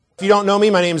If you don't know me,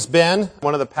 my name's Ben,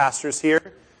 one of the pastors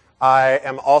here. I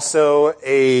am also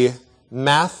a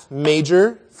math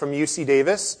major from UC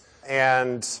Davis,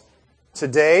 and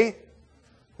today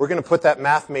we're going to put that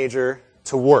math major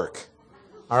to work.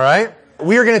 All right?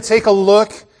 We are going to take a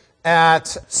look at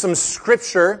some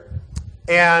scripture,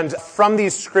 and from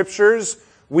these scriptures,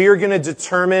 we are going to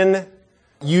determine,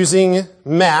 using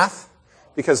math,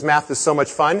 because math is so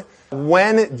much fun,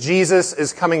 when Jesus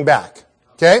is coming back.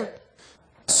 Okay?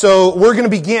 So we're going to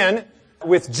begin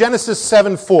with Genesis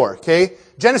 7:4, okay?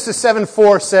 Genesis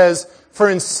 7:4 says, "For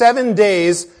in 7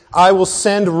 days I will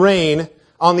send rain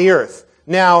on the earth."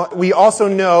 Now, we also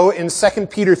know in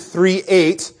 2 Peter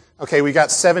 3:8, okay, we got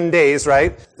 7 days,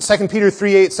 right? 2 Peter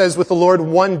 3:8 says, "With the Lord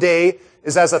 1 day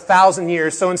is as 1,000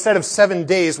 years." So instead of 7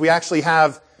 days, we actually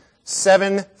have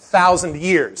 7,000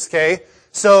 years, okay?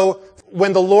 So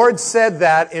when the Lord said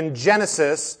that in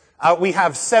Genesis, we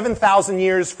have 7,000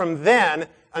 years from then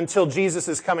until Jesus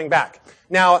is coming back.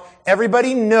 Now,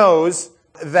 everybody knows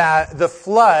that the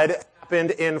flood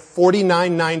happened in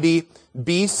 4990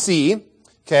 BC,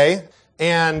 okay?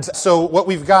 And so what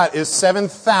we've got is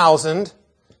 7,000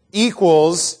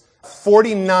 equals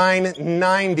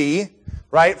 4990,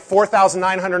 right?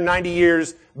 4,990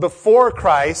 years before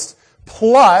Christ,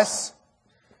 plus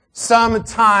some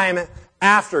time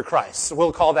after Christ. So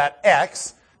we'll call that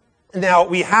X. Now,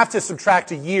 we have to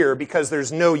subtract a year because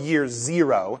there's no year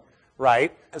 0,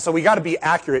 right? And so we got to be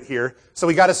accurate here. So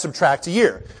we got to subtract a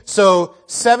year. So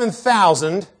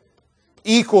 7,000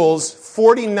 equals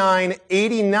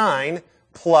 4989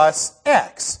 plus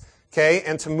X. Okay?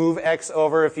 And to move X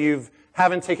over, if you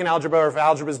haven't taken algebra or if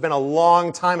algebra has been a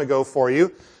long time ago for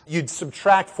you, you'd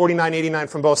subtract 4989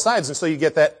 from both sides. And so you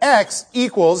get that X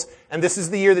equals, and this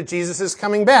is the year that Jesus is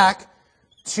coming back,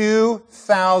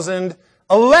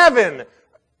 2011.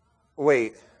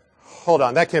 Wait, hold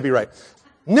on, that can't be right.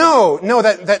 No,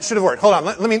 that should have worked. Hold on,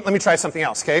 let me try something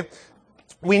else, okay?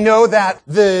 We know that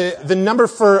the number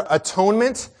for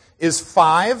atonement is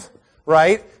 5,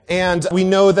 right? And we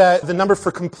know that the number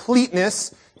for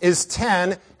completeness is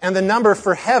 10, and the number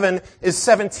for heaven is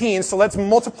 17. So let's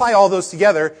multiply all those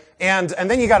together, and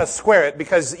then you gotta square it,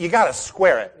 because you gotta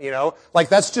square it, you know? Like,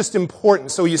 that's just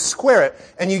important. So you square it,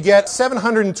 and you get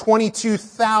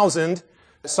 722,000,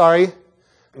 sorry,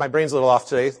 my brain's a little off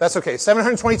today. That's okay.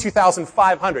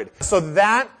 722,500. So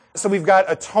we've got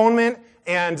atonement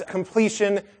and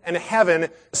completion and heaven.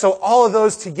 So all of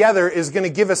those together is going to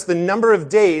give us the number of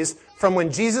days from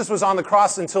when Jesus was on the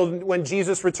cross until when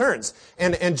Jesus returns.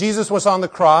 And Jesus was on the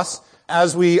cross,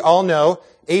 as we all know,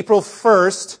 April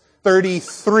 1st,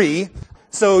 33.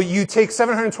 So you take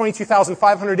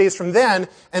 722,500 days from then,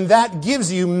 and that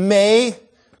gives you May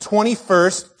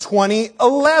 21st,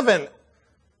 2011.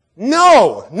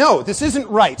 No, this isn't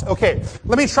right. Okay,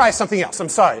 let me try something else. I'm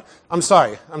sorry.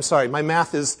 My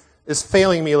math is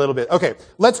failing me a little bit. Okay,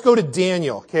 let's go to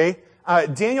Daniel, okay?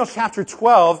 Daniel chapter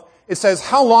 12, it says,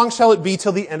 "How long shall it be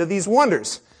till the end of these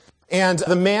wonders?" And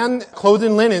the man clothed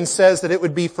in linen says that it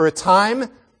would be for a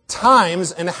time,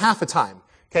 times, and a half a time.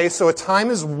 Okay, so a time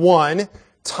is 1,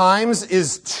 times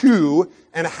is 2,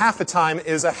 and a half a time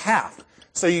is a half.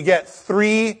 So you get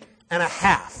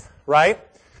 3.5, right?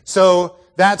 So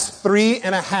that's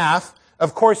 3.5.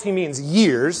 Of course, he means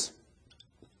years.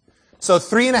 So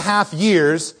 3.5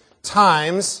 years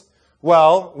times,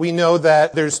 well, we know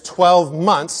that there's 12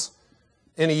 months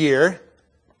in a year.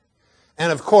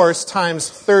 And of course, times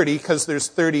 30, because there's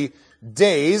 30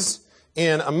 days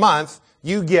in a month,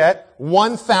 you get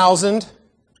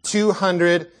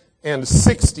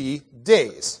 1,260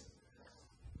 days.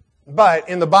 But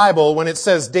in the Bible, when it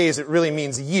says days, it really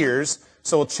means years.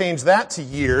 So we'll change that to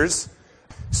years.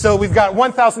 So we've got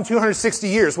 1,260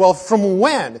 years. Well, from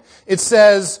when? It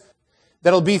says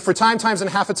that'll be for time, times, and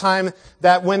half a time,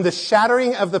 that when the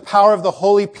shattering of the power of the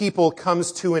holy people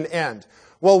comes to an end.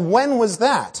 Well, when was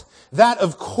that? That,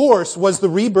 of course, was the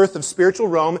rebirth of spiritual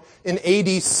Rome in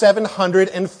AD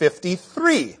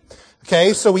 753.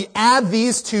 Okay, so we add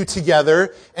these two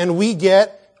together, and we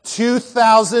get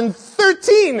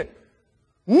 2013.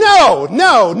 No.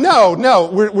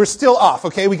 We're still off,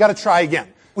 okay? We gotta try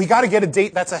again. We gotta get a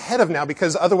date that's ahead of now,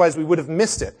 because otherwise we would have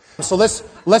missed it. So let's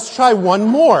try one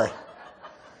more.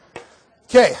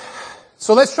 Okay.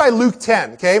 So let's try Luke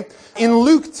 10, okay? In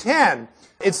Luke 10,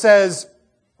 it says,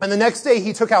 "And the next day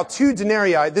he took out 2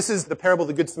 denarii." This is the parable of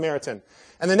the Good Samaritan.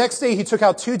 "And the next day he took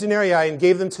out 2 denarii and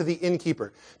gave them to the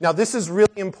innkeeper." Now this is really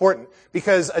important,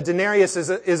 because a denarius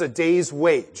is a day's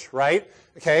wage, right?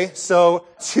 Okay, so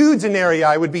 2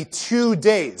 denarii would be 2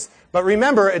 days. But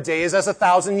remember, a day is as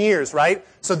 1,000 years, right?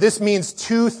 So this means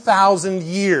 2,000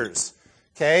 years.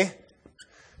 Okay?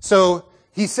 So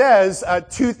he says,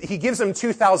 he gives them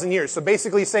 2,000 years. So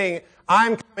basically saying,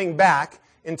 I'm coming back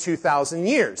in 2,000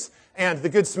 years. And the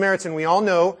Good Samaritan, we all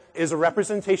know, is a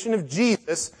representation of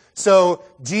Jesus. So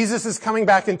Jesus is coming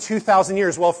back in 2,000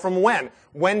 years. Well, from when?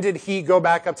 When did he go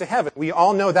back up to heaven? We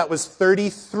all know that was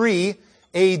 33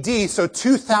 AD. So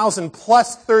 2,000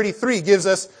 plus 33 gives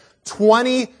us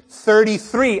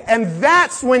 2033. And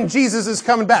that's when Jesus is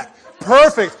coming back.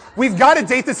 Perfect. We've got to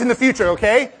date this in the future,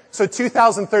 okay? So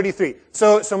 2033.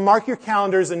 So mark your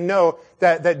calendars and know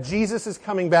that Jesus is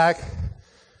coming back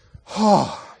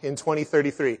in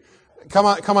 2033. Come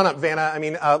on up, Vanna.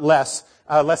 Les.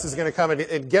 Les is going to come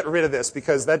and get rid of this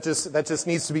because that just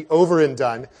needs to be over and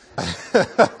done.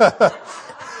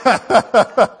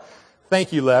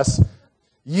 Thank you, Les.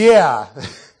 Yeah.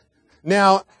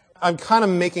 Now, I'm kind of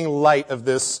making light of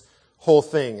this whole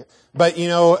thing. But,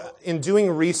 in doing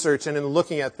research and in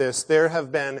looking at this, there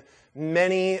have been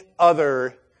many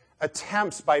other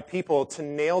attempts by people to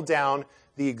nail down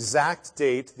the exact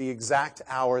date, the exact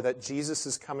hour that Jesus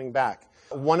is coming back.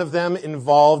 One of them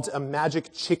involved a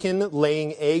magic chicken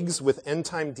laying eggs with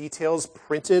end-time details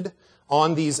printed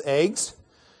on these eggs.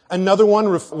 Another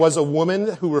one was a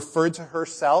woman who referred to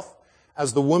herself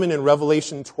as the woman in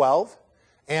Revelation 12.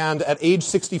 And at age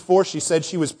 64, she said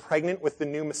she was pregnant with the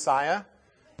new Messiah.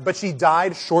 But she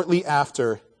died shortly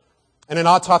after. And an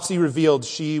autopsy revealed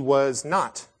she was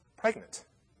not pregnant.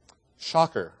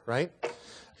 Shocker, right?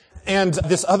 And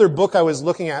this other book I was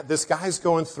looking at, this guy's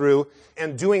going through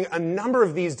and doing a number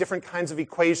of these different kinds of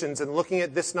equations and looking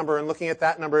at this number and looking at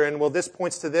that number and, well, this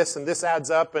points to this and this adds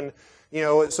up and,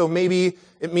 so maybe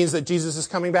it means that Jesus is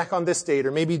coming back on this date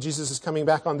or maybe Jesus is coming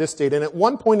back on this date. And at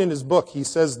one point in his book, he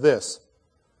says this.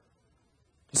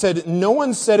 He said, "No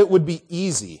one said it would be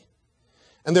easy,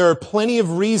 and there are plenty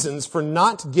of reasons for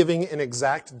not giving an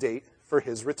exact date for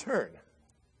his return."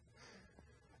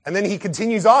 And then he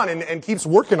continues on and keeps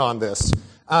working on this.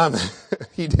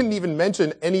 He didn't even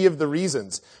mention any of the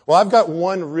reasons. Well, I've got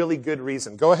one really good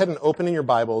reason. Go ahead and open in your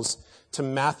Bibles to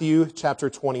Matthew chapter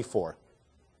 24.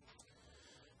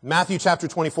 Matthew chapter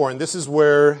 24, and this is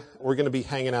where we're going to be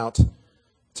hanging out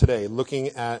today, looking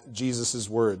at Jesus'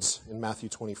 words in Matthew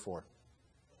 24.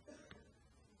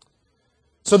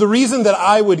 So the reason that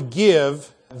I would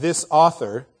give this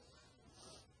author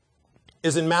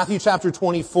is in Matthew chapter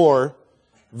 24,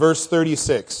 verse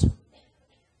 36.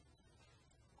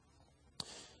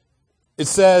 It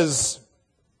says,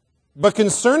 "But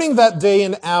concerning that day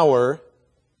and hour,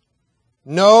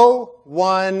 no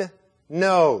one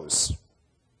knows.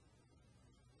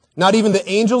 Not even the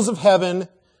angels of heaven,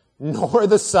 nor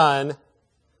the Son,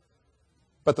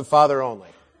 but the Father only."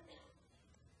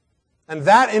 And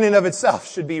that in and of itself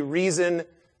should be reason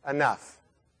enough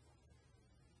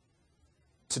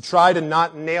to try to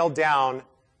not nail down,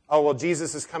 oh, well,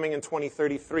 Jesus is coming in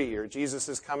 2033, or Jesus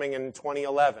is coming in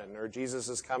 2011, or Jesus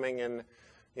is coming in,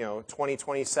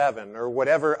 2027, or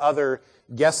whatever other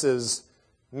guesses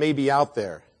may be out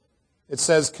there. It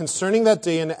says, concerning that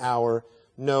day and hour,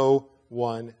 no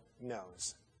one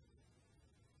knows.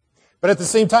 But at the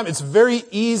same time, it's very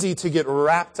easy to get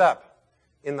wrapped up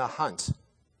in the hunt.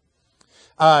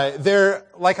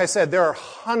 Like I said, there are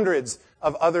hundreds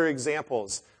of other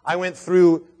examples. I went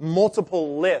through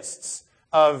multiple lists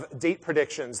of date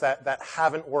predictions that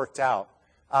haven't worked out.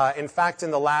 In fact, in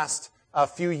the last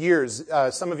few years,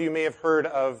 some of you may have heard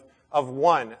of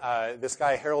one. This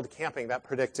guy, Harold Camping, that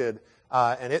predicted,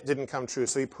 and it didn't come true,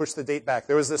 so he pushed the date back.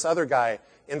 There was this other guy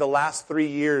in the last 3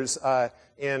 years,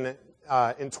 in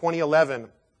 2011,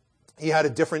 he had a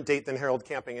different date than Harold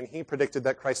Camping, and he predicted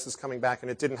that Christ was coming back, and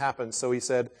it didn't happen. So he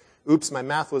said, oops, my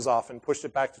math was off, and pushed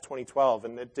it back to 2012,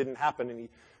 and it didn't happen. And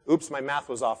oops, my math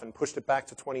was off, and pushed it back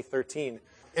to 2013,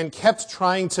 and kept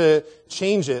trying to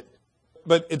change it.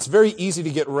 But it's very easy to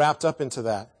get wrapped up into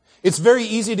that. It's very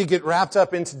easy to get wrapped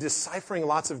up into deciphering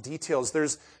lots of details.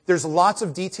 There's lots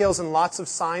of details and lots of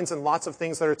signs and lots of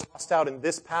things that are tossed out in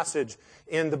this passage,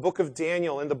 in the book of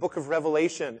Daniel, in the book of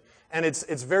Revelation. And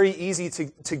it's very easy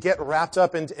to get wrapped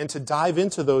up and to dive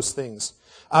into those things.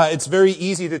 It's very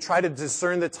easy to try to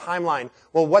discern the timeline.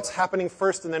 Well, what's happening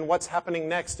first and then what's happening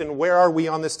next, and where are we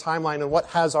on this timeline, and what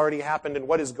has already happened and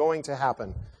what is going to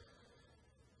happen.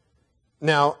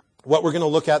 Now, what we're going to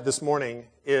look at this morning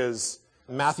is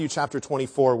Matthew chapter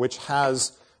 24, which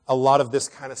has a lot of this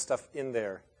kind of stuff in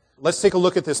there. Let's take a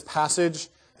look at this passage,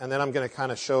 and then I'm going to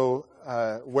kind of show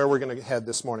where we're going to head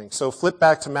this morning. So flip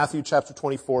back to Matthew chapter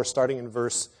 24, starting in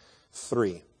verse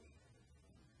 3.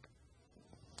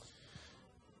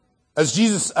 As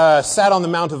Jesus sat on the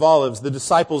Mount of Olives, the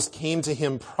disciples came to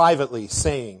him privately,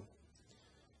 saying,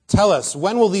 "Tell us,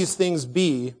 when will these things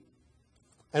be,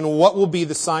 And what will be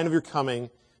the sign of your coming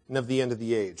and of the end of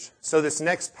the age? So this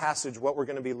next passage, what we're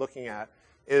going to be looking at,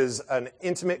 is an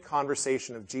intimate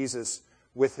conversation of Jesus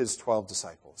with his 12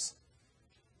 disciples.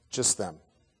 Just them.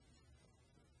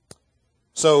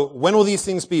 So, when will these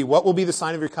things be? What will be the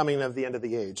sign of your coming and of the end of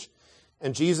the age?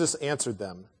 And Jesus answered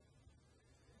them,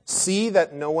 see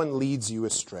that no one leads you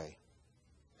astray.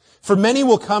 For many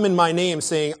will come in my name,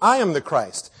 saying, I am the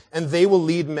Christ, and they will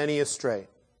lead many astray.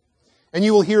 And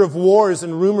you will hear of wars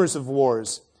and rumors of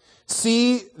wars.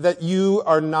 See that you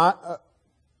are not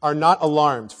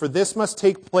alarmed, for this must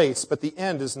take place, but the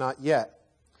end is not yet.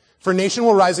 For nation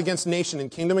will rise against nation,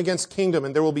 and kingdom against kingdom,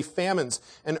 and there will be famines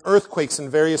and earthquakes in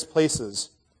various places.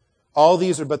 All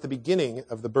these are but the beginning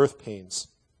of the birth pains.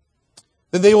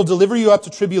 Then they will deliver you up to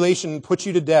tribulation and put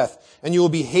you to death, and you will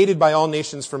be hated by all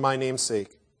nations for my name's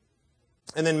sake.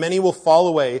 And then many will fall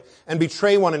away and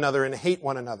betray one another and hate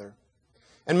one another.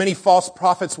 And many false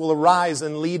prophets will arise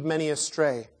and lead many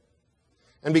astray.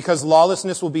 And because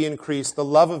lawlessness will be increased, the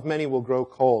love of many will grow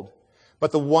cold.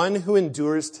 But the one who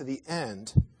endures to the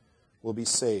end will be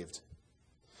saved.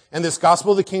 And this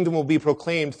gospel of the kingdom will be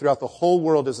proclaimed throughout the whole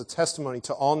world as a testimony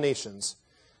to all nations,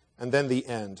 and then the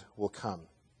end will come.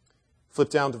 Flip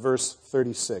down to verse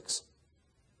 36.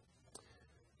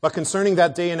 But concerning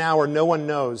that day and hour, no one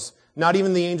knows, not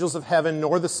even the angels of heaven,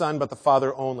 nor the Son, but the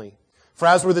Father only. For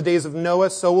as were the days of Noah,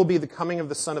 so will be the coming of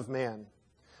the Son of Man.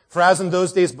 For as in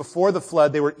those days before the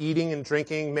flood, they were eating and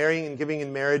drinking, marrying and giving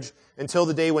in marriage, until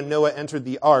the day when Noah entered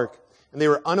the ark, and they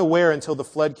were unaware until the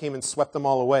flood came and swept them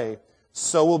all away,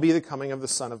 so will be the coming of the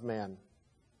Son of Man.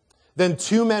 Then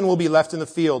 2 men will be left in the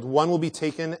field, one will be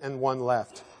taken and one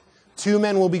left. 2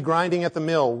 men will be grinding at the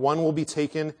mill, one will be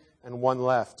taken and one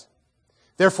left.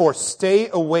 Therefore, stay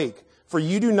awake, for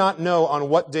you do not know on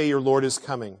what day your Lord is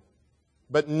coming.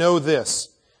 But know this,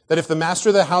 that if the master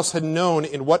of the house had known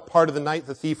in what part of the night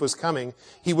the thief was coming,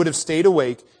 he would have stayed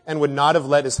awake and would not have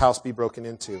let his house be broken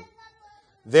into.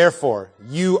 Therefore,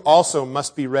 you also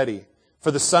must be ready, for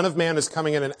the Son of Man is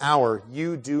coming at an hour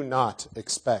you do not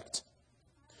expect.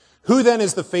 Who then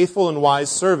is the faithful and wise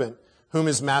servant whom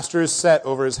his master has set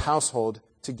over his household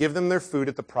to give them their food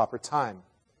at the proper time?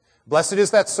 Blessed is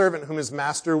that servant whom his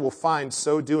master will find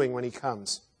so doing when he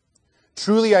comes.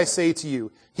 Truly I say to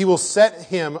you, he will set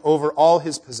him over all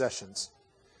his possessions.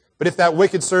 But if that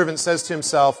wicked servant says to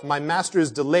himself, my master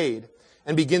is delayed,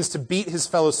 and begins to beat his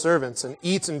fellow servants and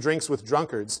eats and drinks with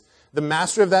drunkards, the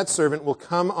master of that servant will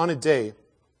come on a day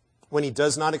when he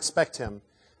does not expect him,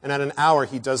 and at an hour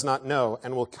he does not know,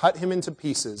 and will cut him into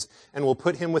pieces, and will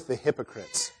put him with the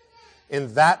hypocrites.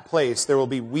 In that place there will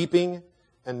be weeping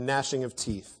and gnashing of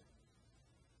teeth.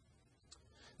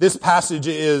 This passage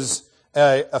is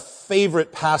a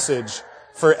favorite passage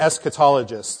for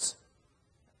eschatologists.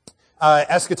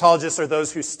 Eschatologists are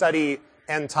those who study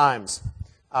end times.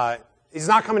 He's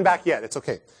not coming back yet. It's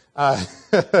okay.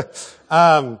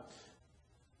 And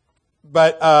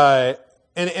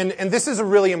this is a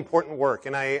really important work,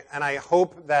 and I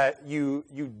hope that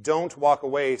you don't walk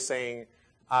away saying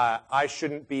I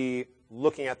shouldn't be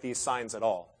looking at these signs at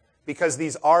all, because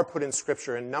these are put in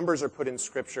Scripture and numbers are put in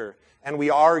Scripture, and we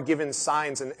are given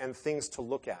signs and things to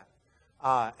look at,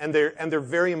 and they're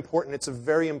very important. It's a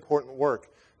very important work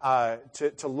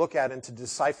to look at and to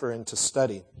decipher and to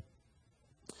study.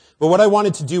 But what I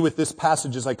wanted to do with this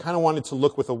passage is I kind of wanted to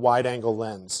look with a wide-angle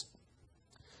lens.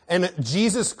 And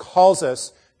Jesus calls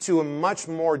us to a much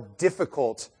more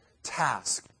difficult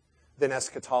task than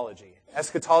eschatology.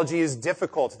 Eschatology is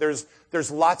difficult.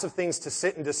 There's lots of things to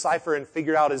sit and decipher and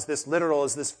figure out, is this literal,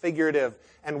 is this figurative,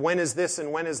 and when is this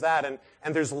and when is that, and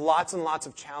there's lots and lots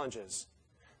of challenges.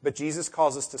 But Jesus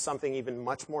calls us to something even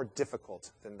much more difficult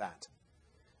than that.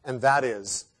 And that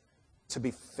is to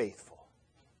be faithful.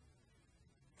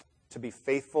 To be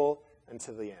faithful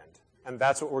unto the end. And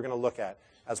that's what we're going to look at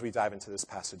as we dive into this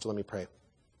passage. Let me pray.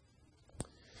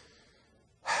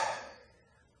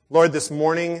 Lord, this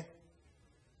morning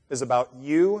is about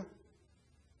you,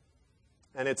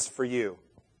 and it's for you.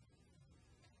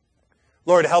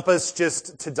 Lord, help us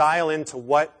just to dial into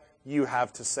what you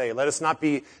have to say. Let us not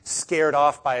be scared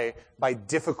off by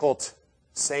difficult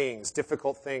sayings,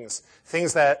 difficult things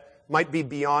that might be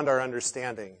beyond our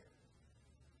understanding.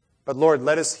 But Lord,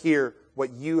 let us hear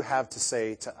what you have to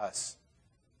say to us.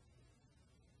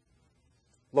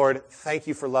 Lord, thank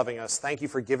you for loving us. Thank you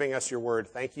for giving us your word.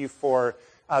 Thank you for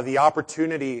the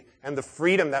opportunity and the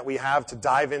freedom that we have to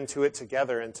dive into it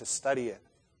together and to study it.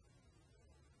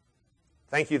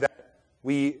 Thank you that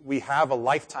we have a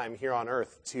lifetime here on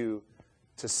earth to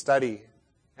study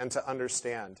and to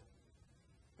understand.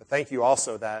 But thank you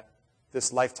also that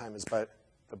this lifetime is but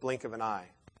the blink of an eye.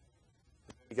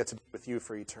 We get to with you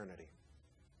for eternity.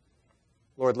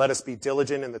 Lord, let us be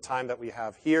diligent in the time that we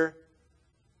have here,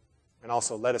 and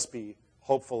also let us be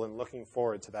hopeful and looking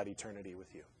forward to that eternity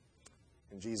with you.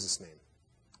 In Jesus' name,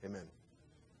 amen.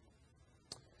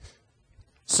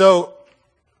 So,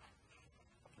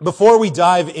 before we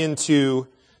dive into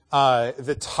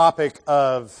the topic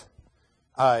of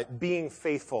being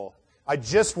faithful, I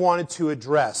just wanted to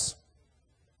address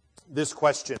this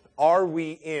question. Are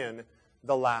we in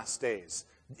the last days?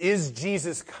 Is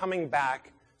Jesus coming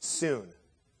back soon?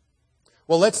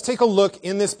 Well, let's take a look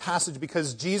in this passage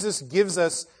because Jesus gives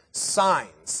us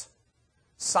signs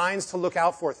to look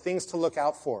out for, things to look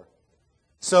out for.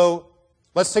 So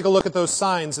let's take a look at those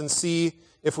signs and see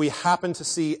if we happen to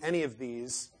see any of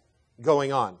these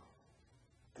going on.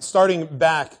 Starting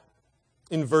back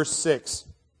in verse 6,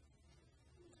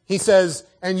 he says,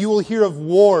 "And you will hear of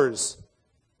wars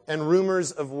and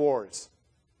rumors of wars."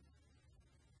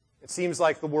 It seems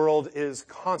like the world is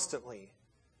constantly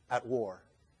at war.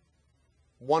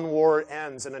 One war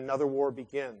ends and another war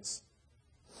begins.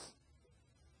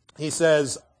 He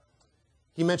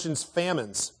mentions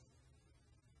famines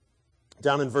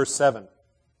down in verse 7.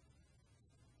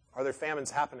 Are there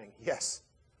famines happening? Yes,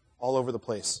 all over the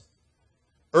place.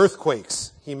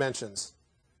 Earthquakes, he mentions.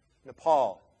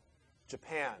 Nepal,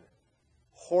 Japan,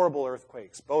 horrible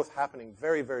earthquakes, both happening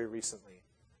very, very recently.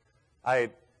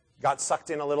 I got sucked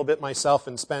in a little bit myself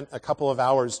and spent a couple of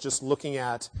hours just looking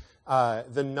at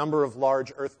the number of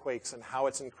large earthquakes and how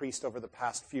it's increased over the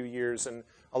past few years. And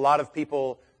a lot of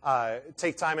people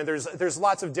take time, and there's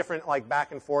lots of different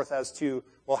back and forth as to,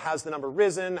 well, has the number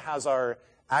risen? Has our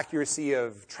accuracy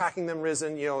of tracking them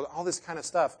risen? All this kind of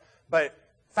stuff. But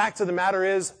fact of the matter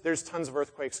is, there's tons of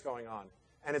earthquakes going on,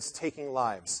 and it's taking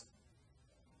lives.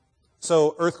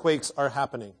 So earthquakes are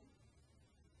happening.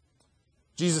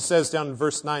 Jesus says down in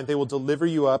verse 9, they will deliver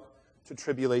you up to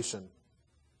tribulation.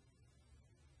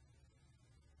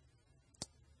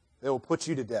 They will put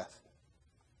you to death.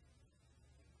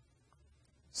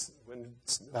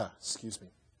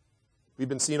 We've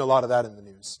been seeing a lot of that in the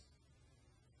news.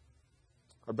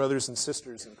 Our brothers and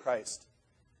sisters in Christ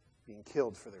being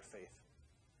killed for their faith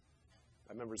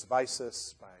by members of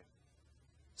ISIS, by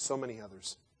so many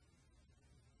others.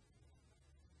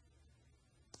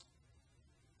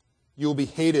 You will be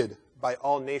hated by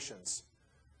all nations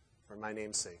for my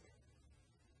name's sake.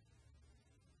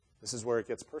 This is where it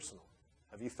gets personal.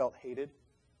 Have you felt hated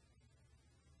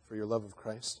for your love of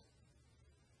Christ?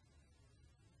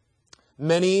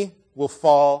 Many will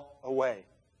fall away.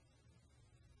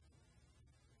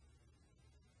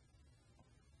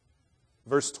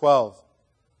 Verse 12,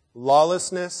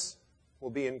 lawlessness will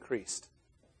be increased.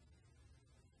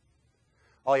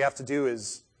 All you have to do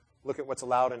is look at what's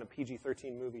allowed in a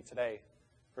PG-13 movie today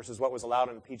versus what was allowed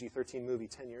in a PG-13 movie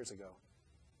 10 years ago.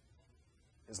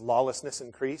 Is lawlessness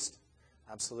increased?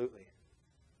 Absolutely.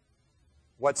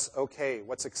 What's okay?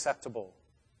 What's acceptable?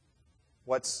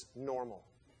 What's normal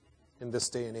in this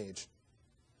day and age?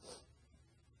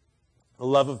 The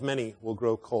love of many will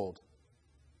grow cold.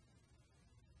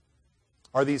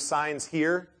 Are these signs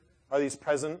here? Are these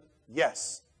present?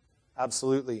 Yes,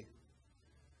 absolutely.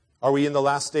 Are we in the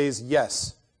last days?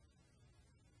 Yes.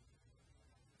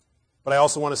 But I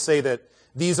also want to say that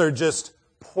these are just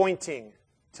pointing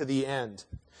to the end.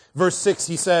 Verse 6,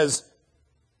 he says,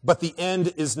 but the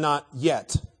end is not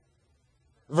yet.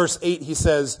 Verse 8, he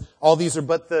says, all these are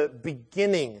but the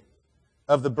beginning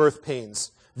of the birth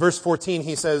pains. Verse 14,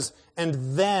 he says,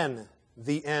 and then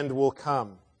the end will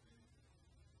come.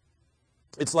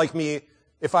 It's like me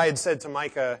if I had said to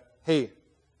Micah, hey,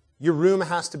 your room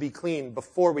has to be clean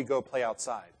before we go play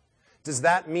outside. Does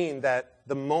that mean that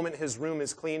the moment his room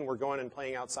is clean, we're going and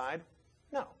playing outside?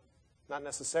 No, not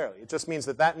necessarily. It just means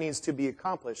that that needs to be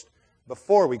accomplished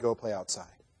before we go play outside.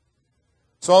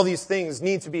 So all these things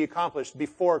need to be accomplished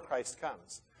before Christ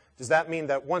comes. Does that mean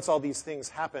that once all these things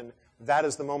happen, that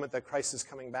is the moment that Christ is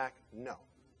coming back? No.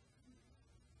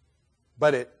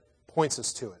 But it points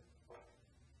us to it.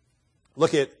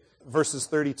 Look at verses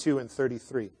 32 and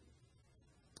 33.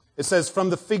 It says, from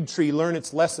the fig tree learn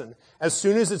its lesson. As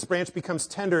soon as its branch becomes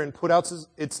tender and put out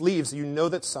its leaves, you know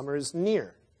that summer is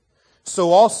near.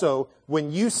 So also,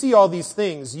 when you see all these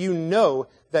things, you know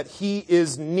that he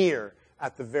is near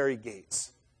at the very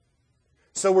gates.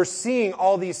 So we're seeing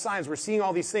all these signs. We're seeing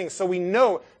all these things. So we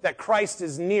know that Christ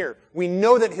is near. We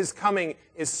know that his coming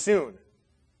is soon.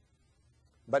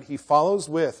 But he follows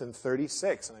with in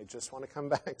 36, and I just want to come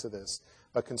back to this.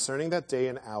 But concerning that day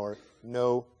and hour,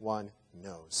 no one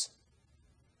knows.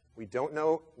 We don't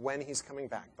know when he's coming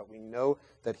back, but we know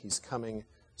that he's coming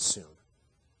soon.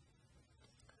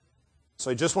 So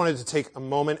I just wanted to take a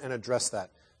moment and address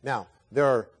that. Now, there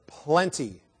are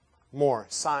plenty more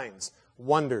signs,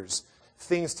 wonders,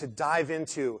 things to dive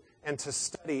into and to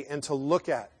study and to look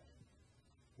at.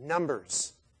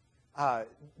 Numbers,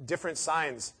 different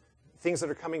signs, things that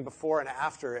are coming before and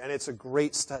after, and it's a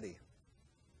great study.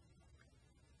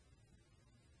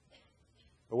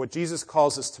 But what Jesus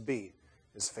calls us to be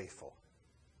is faithful.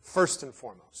 First and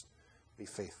foremost, be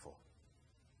faithful.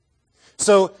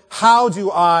 So, how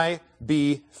do I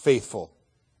be faithful?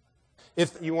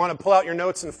 If you want to pull out your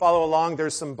notes and follow along,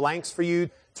 there's some blanks for you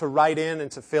to write in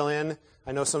and to fill in.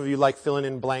 I know some of you like filling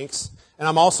in blanks. And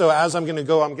I'm also, as I'm going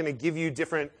to give you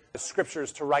different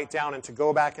scriptures to write down and to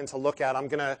go back and to look at. I'm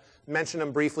going to mention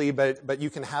them briefly, but you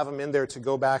can have them in there to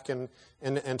go back and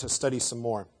to study some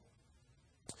more.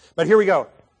 But here we go.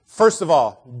 First of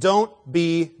all, don't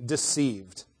be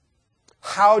deceived.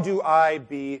 How do I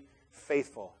be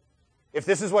faithful? If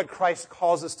this is what Christ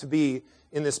calls us to be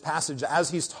in this passage, as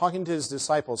he's talking to his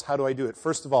disciples, how do I do it?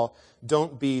 First of all,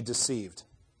 don't be deceived.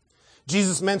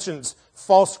 Jesus mentions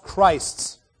false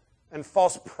Christs and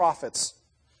false prophets.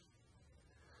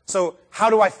 So how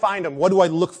do I find them? What do I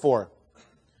look for?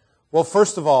 Well,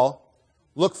 first of all,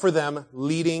 look for them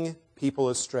leading people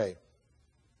astray.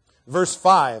 Verse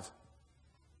 5,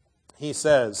 he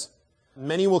says,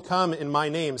 many will come in my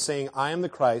name saying, I am the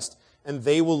Christ, and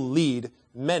they will lead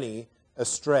many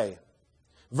astray.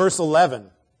 Verse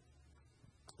 11,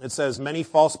 it says, many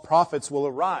false prophets will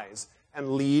arise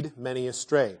and lead many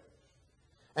astray.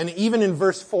 And even in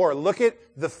verse 4, look at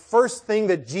the first thing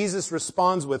that Jesus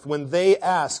responds with when they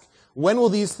ask, when will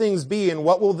these things be, and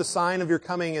what will the sign of your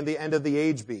coming and the end of the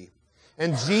age be?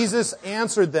 And Jesus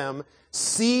answered them,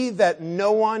 see that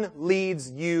no one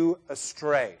leads you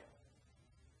astray.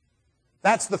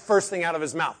 That's the first thing out of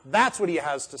his mouth. That's what he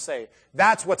has to say.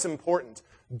 That's what's important.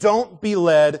 Don't be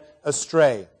led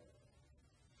astray.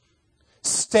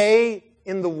 Stay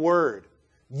in the Word.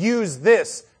 Use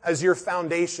this as your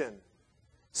foundation.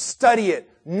 Study it,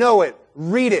 know it,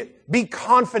 read it, be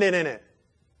confident in it.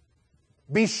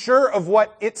 Be sure of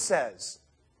what it says.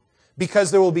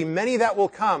 Because there will be many that will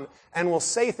come and will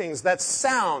say things that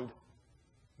sound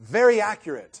very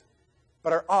accurate,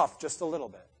 but are off just a little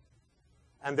bit.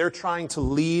 And they're trying to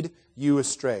lead you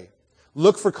astray.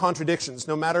 Look for contradictions,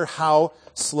 no matter how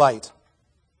slight.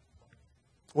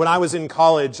 When I was in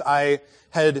college, I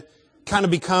had kind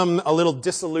of become a little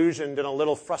disillusioned and a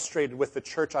little frustrated with the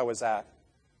church I was at.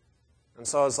 And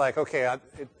so I was like, okay,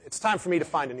 it's time for me to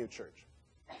find a new church.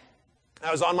 And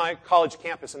I was on my college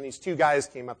campus, and these two guys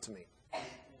came up to me.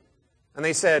 And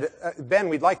they said, Ben,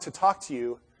 we'd like to talk to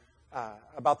you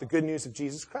about the good news of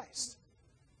Jesus Christ.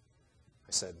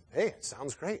 I said, hey,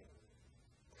 sounds great.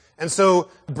 And so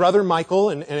Brother Michael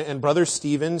and Brother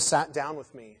Stephen sat down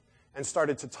with me and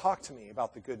started to talk to me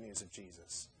about the good news of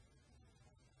Jesus.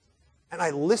 And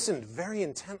I listened very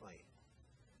intently.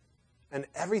 And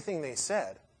everything they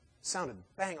said sounded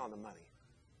bang on the money.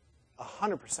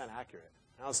 100% accurate.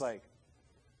 And I was like,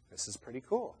 this is pretty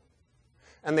cool.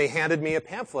 And they handed me a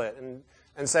pamphlet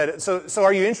and said, so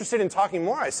are you interested in talking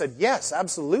more? I said, yes,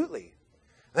 absolutely.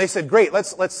 And they said, great,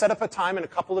 let's set up a time in a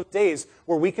couple of days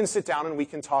where we can sit down and we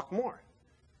can talk more.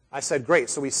 I said, great.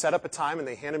 So we set up a time, and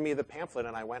they handed me the pamphlet,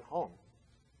 and I went home.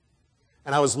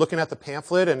 And I was looking at the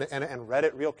pamphlet and read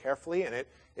it real carefully, and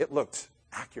it looked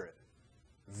accurate.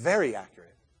 Very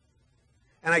accurate.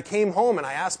 And I came home and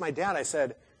I asked my dad, I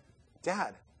said,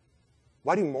 Dad,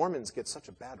 why do Mormons get such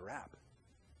a bad rap?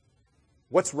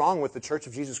 What's wrong with the Church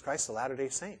of Jesus Christ of Latter-day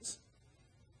Saints?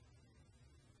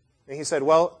 And he said,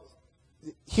 well,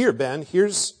 here, Ben,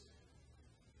 here's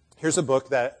a book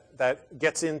that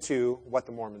gets into what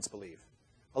the Mormons believe.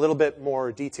 A little bit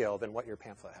more detail than what your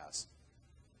pamphlet has.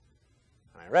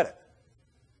 And I read it.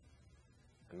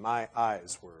 And my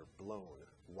eyes were blown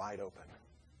wide open.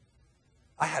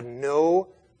 I had no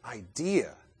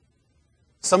idea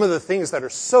some of the things that are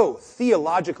so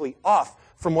theologically off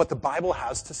from what the Bible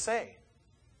has to say.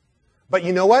 But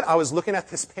you know what? I was looking at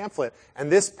this pamphlet,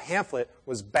 and this pamphlet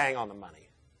was bang on the money.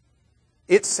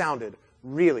 It sounded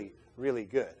really, really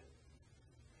good.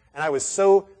 And I was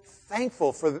so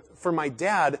thankful for my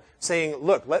dad saying,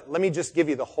 look, let me just give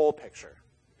you the whole picture.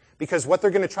 Because what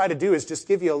they're going to try to do is just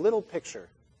give you a little picture.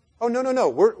 Oh, no,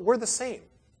 we're the same.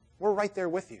 We're right there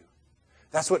with you.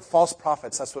 That's what false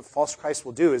prophets, that's what false Christ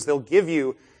will do, is they'll give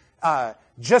you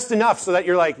just enough so that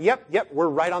you're like, yep, we're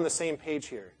right on the same page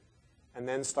here. And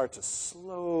then start to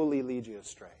slowly lead you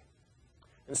astray.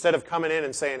 Instead of coming in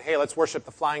and saying, hey, let's worship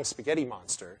the flying spaghetti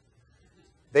monster,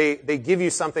 they give you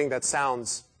something that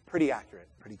sounds pretty accurate,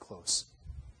 pretty close.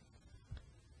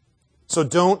 So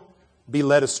don't be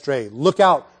led astray. Look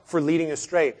out for leading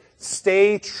astray.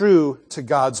 Stay true to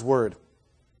God's word.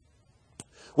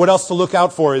 What else to look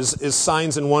out for is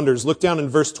signs and wonders. Look down in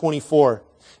verse 24.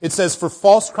 It says, "For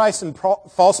false Christs and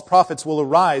false prophets will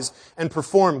arise and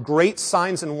perform great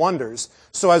signs and wonders,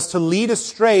 so as to lead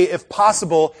astray, if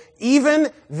possible,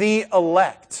 even the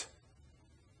elect."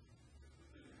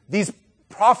 These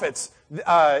prophets,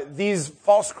 these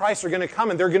false Christs are going to come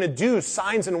and they're going to do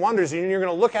signs and wonders, and you're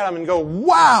going to look at them and go,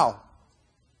 wow!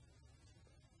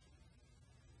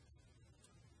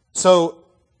 So,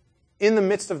 in the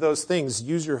midst of those things,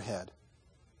 use your head.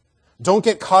 Don't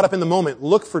get caught up in the moment.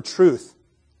 Look for truth.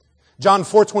 John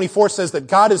 4:24 says that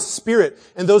God is spirit,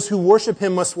 and those who worship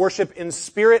him must worship in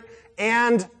spirit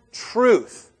and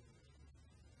truth.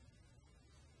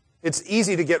 It's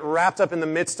easy to get wrapped up in the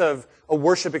midst of a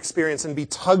worship experience and be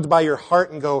tugged by your heart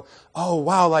and go, oh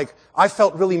wow, like I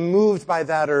felt really moved by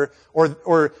that, or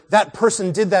that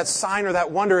person did that sign or that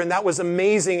wonder and that was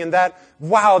amazing, and that,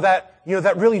 wow, that,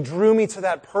 that really drew me to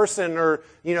that person, or,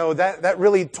 that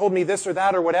really told me this or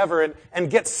that or whatever, and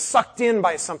get sucked in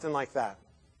by something like that.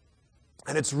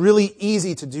 And it's really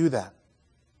easy to do that.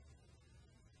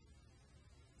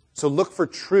 So look for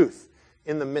truth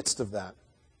in the midst of that.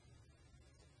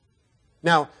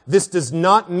 Now, this does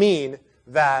not mean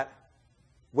that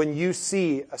when you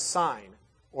see a sign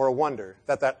or a wonder,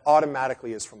 that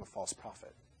automatically is from a false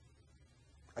prophet.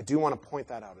 I do want to point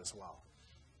that out as well.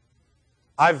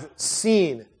 I've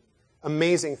seen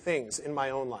amazing things in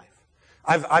my own life.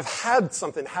 I've had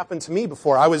something happen to me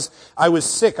before. I was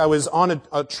sick. I was on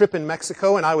a trip in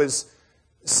Mexico, and I was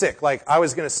sick. Like, I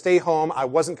was going to stay home. I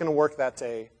wasn't going to work that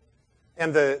day.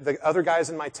 And the other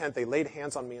guys in my tent, they laid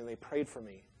hands on me and they prayed for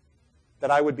me that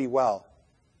I would be well.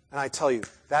 And I tell you,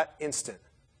 that instant,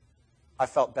 I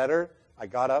felt better. I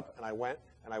got up and I went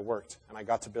and I worked and I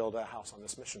got to build a house on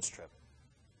this missions trip.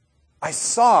 I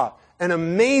saw an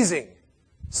amazing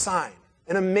sign,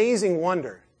 an amazing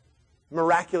wonder,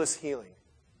 miraculous healing.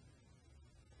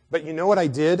 But you know what I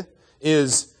did?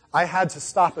 Is I had to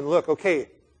stop and look, okay,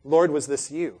 Lord, was this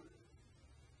you?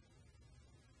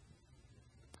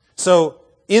 So,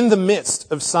 in the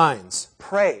midst of signs,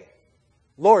 pray,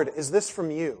 Lord, is this from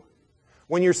you?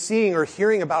 When you're seeing or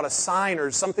hearing about a sign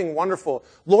or something wonderful,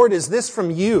 Lord, is this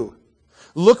from you?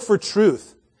 Look for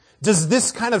truth. Does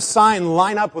this kind of sign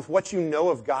line up with what you know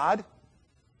of God?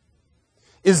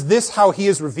 Is this how he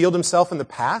has revealed himself in the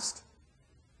past?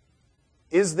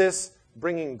 Is this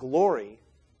bringing glory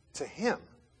to him?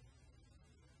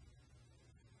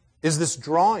 Is this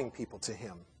drawing people to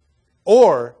him?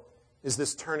 Or is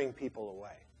this turning people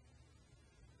away?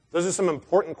 Those are some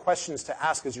important questions to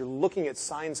ask as you're looking at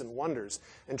signs and wonders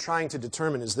and trying to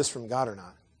determine, is this from God or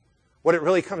not? What it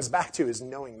really comes back to is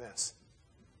knowing this.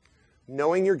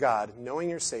 Knowing your God, knowing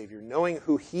your Savior, knowing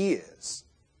who he is.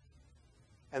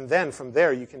 And then from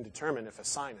there you can determine if a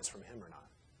sign is from him or not.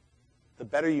 The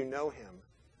better you know him,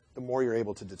 the more you're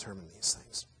able to determine these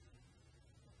things.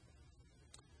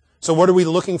 So what are we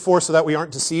looking for so that we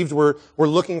aren't deceived? We're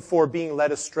looking for being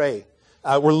led astray.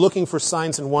 We're looking for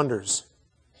signs and wonders.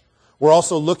 We're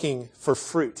also looking for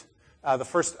fruit. The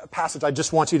first passage I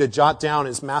just want you to jot down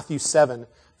is Matthew 7,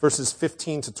 verses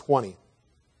 15 to 20.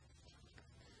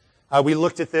 We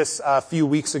looked at this a few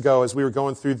weeks ago as we were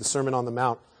going through the Sermon on the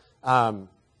Mount. And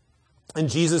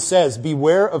Jesus says,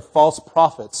 "Beware of false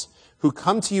prophets who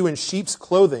come to you in sheep's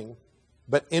clothing,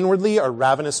 but inwardly are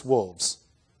ravenous wolves.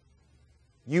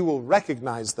 You will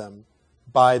recognize them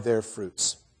by their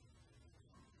fruits."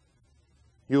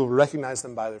 You will recognize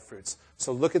them by their fruits.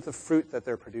 So look at the fruit that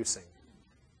they're producing.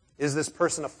 Is this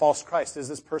person a false Christ? Is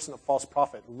this person a false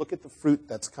prophet? Look at the fruit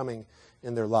that's coming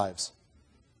in their lives.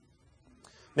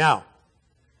 Now,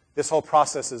 this whole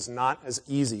process is not as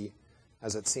easy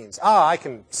as it seems. I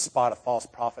can spot a false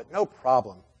prophet. No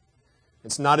problem.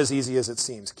 It's not as easy as it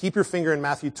seems. Keep your finger in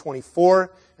Matthew 24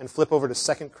 and flip over to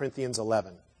 2 Corinthians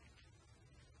 11.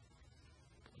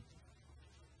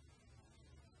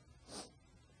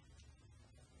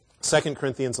 Second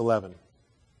Corinthians 11.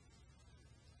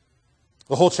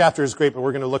 The whole chapter is great, but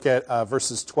we're going to look at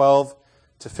verses 12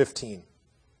 to 15.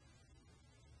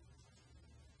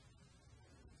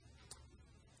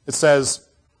 It says,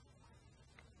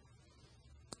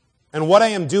 "And what I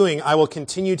am doing, I will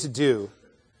continue to do,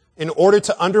 in order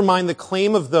to undermine the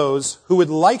claim of those who would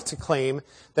like to claim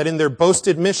that in their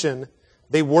boasted mission,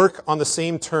 they work on the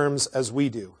same terms as we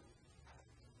do.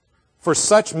 For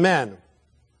such men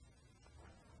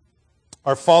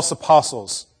are false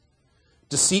apostles,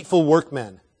 deceitful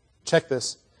workmen," check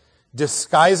this,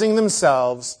 "disguising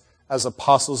themselves as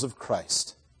apostles of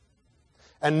Christ.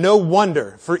 And no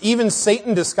wonder, for even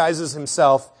Satan disguises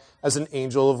himself as an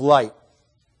angel of light.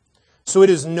 So it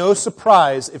is no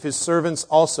surprise if his servants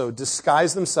also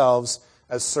disguise themselves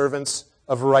as servants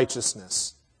of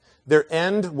righteousness. Their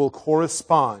end will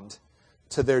correspond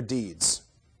to their deeds.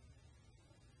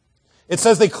 It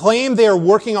says they claim they are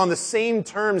working on the same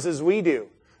terms as we do.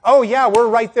 Oh yeah, we're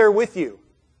right there with you.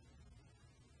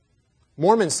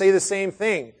 Mormons say the same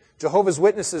thing. Jehovah's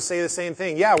Witnesses say the same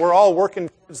thing. Yeah, we're all working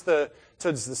towards the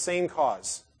same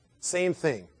cause. Same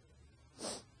thing.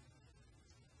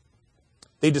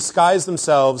 They disguise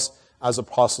themselves as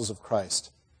apostles of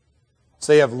Christ.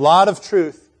 So they have a lot of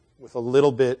truth with a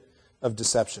little bit of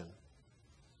deception.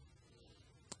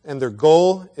 And their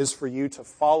goal is for you to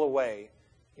fall away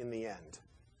in the end.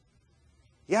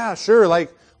 Yeah, sure,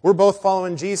 like we're both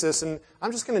following Jesus, and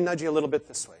I'm just going to nudge you a little bit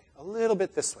this way, a little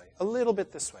bit this way, a little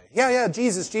bit this way. Yeah,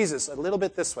 Jesus, a little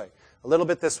bit this way, a little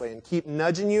bit this way, and keep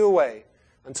nudging you away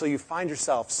until you find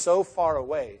yourself so far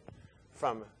away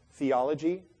from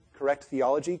theology, correct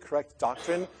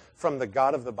doctrine, from the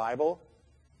God of the Bible.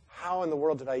 How in the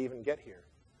world did I even get here?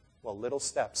 Well, little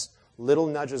steps, little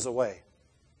nudges away.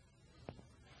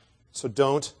 So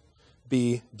don't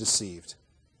be deceived.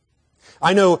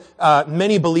 I know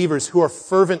many believers who are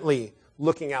fervently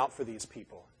looking out for these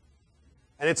people.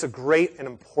 And it's a great and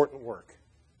important work.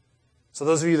 So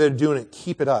those of you that are doing it,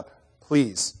 keep it up,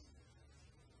 please.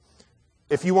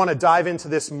 If you want to dive into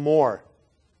this more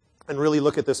and really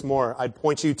look at this more, I'd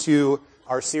point you to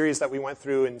our series that we went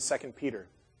through in 2 Peter.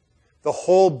 The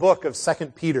whole book of 2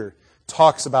 Peter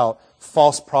talks about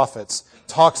false prophets,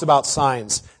 talks about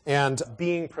signs, and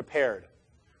being prepared.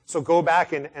 So go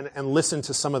back and listen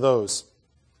to some of those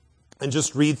and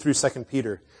just read through 2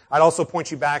 Peter. I'd also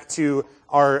point you back to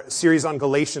our series on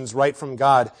Galatians, Right from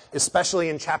God, especially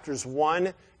in chapters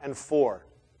 1 and 4.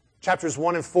 Chapters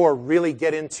 1 and 4 really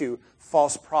get into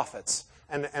false prophets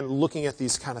and looking at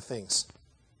these kind of things.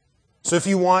 So if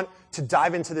you want to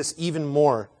dive into this even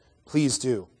more, please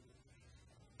do.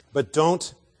 But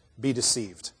don't be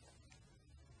deceived.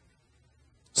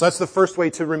 So that's the first way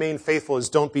to remain faithful, is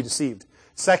don't be deceived.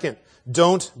 Second,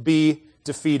 don't be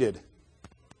defeated.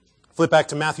 Flip back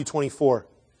to Matthew 24.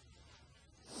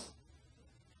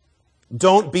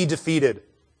 Don't be defeated.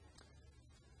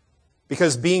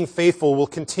 Because being faithful will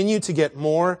continue to get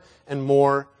more and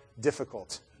more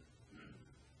difficult.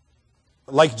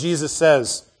 Like Jesus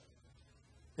says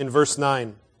in verse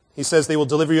 9, he says, they will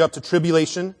deliver you up to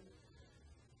tribulation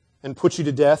and put you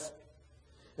to death,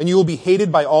 and you will be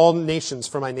hated by all nations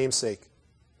for my name's sake.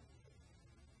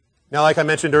 Now, like I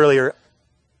mentioned earlier,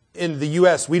 in the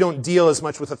U.S., we don't deal as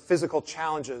much with the physical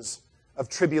challenges of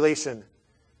tribulation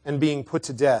and being put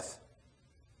to death.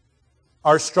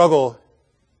 Our struggle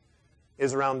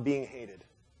is around being hated.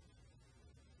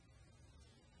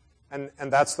 And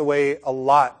that's the way a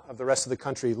lot of the rest of the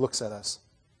country looks at us.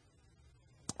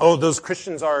 Oh, those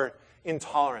Christians are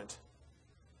intolerant.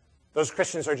 Those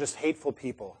Christians are just hateful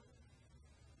people.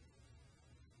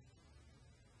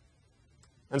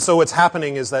 And so what's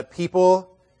happening is that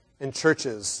people in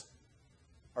churches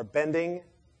are bending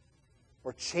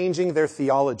or changing their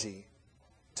theology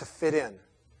to fit in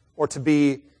or to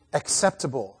be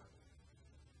acceptable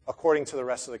according to the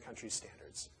rest of the country's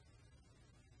standards.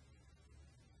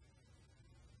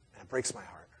 And it breaks my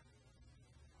heart.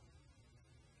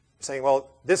 I'm saying, well,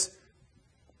 this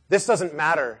doesn't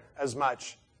matter as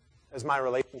much as my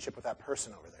relationship with that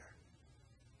person over there.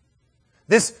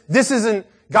 This isn't,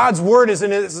 God's word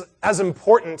isn't as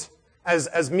important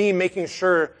as me making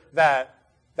sure that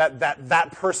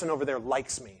person over there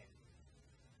likes me.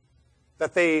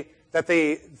 That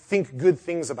they think good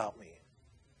things about me.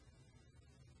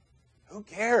 Who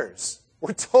cares?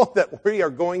 We're told that we are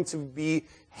going to be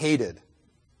hated.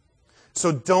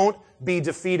 So don't be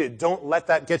defeated. Don't let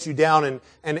that get you down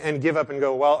and give up and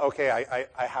go, well, okay,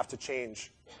 I have to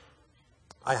change.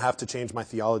 I have to change my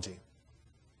theology.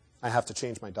 I have to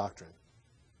change my doctrine.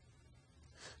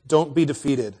 Don't be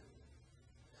defeated,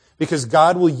 because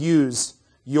God will use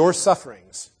your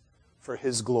sufferings for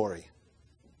His glory.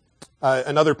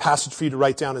 Another passage for you to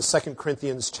write down is 2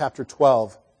 Corinthians chapter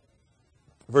 12,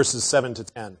 verses 7 to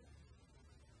 10.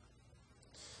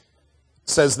 It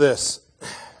says this,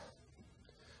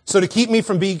 so to keep me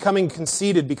from becoming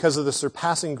conceited because of the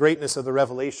surpassing greatness of the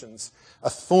revelations, a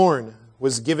thorn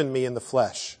was given me in the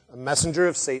flesh, a messenger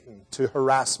of Satan to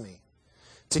harass me,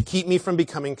 to keep me from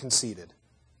becoming conceited.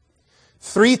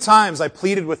 3 times I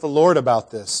pleaded with the Lord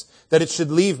about this, that it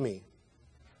should leave me.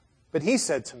 But He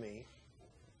said to me,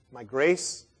 my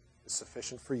grace is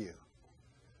sufficient for you,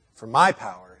 for my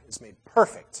power is made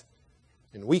perfect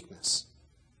in weakness.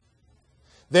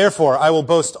 Therefore, I will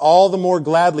boast all the more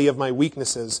gladly of my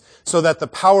weaknesses, so that the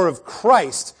power of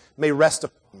Christ may rest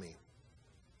upon me.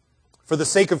 For the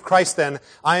sake of Christ, then,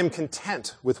 I am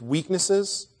content with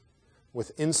weaknesses,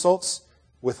 with insults,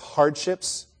 with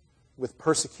hardships, with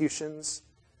persecutions,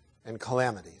 and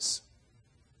calamities.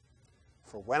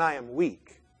 For when I am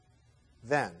weak,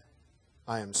 then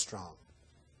I am strong.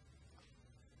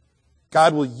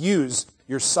 God will use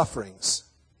your sufferings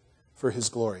for His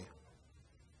glory.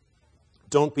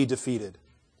 Don't be defeated.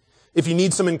 If you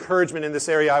need some encouragement in this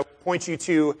area, I point you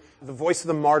to the Voice of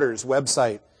the Martyrs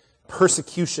website,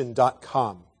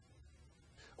 persecution.com.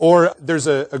 Or there's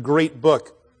a great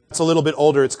book. It's a little bit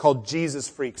older. It's called Jesus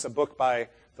Freaks, a book by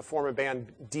the former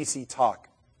band DC Talk.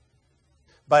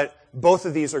 But both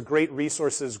of these are great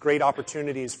resources, great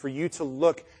opportunities for you to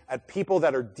look at people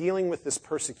that are dealing with this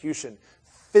persecution,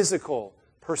 physical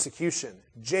persecution,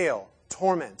 jail,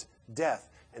 torment, death,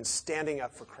 and standing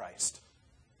up for Christ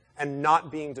and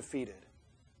not being defeated.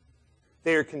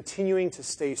 They are continuing to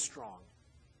stay strong.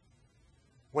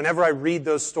 Whenever I read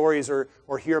those stories or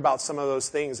hear about some of those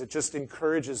things, it just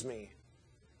encourages me.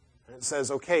 And it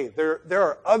says, okay, there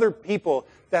are other people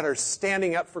that are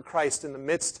standing up for Christ in the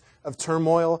midst of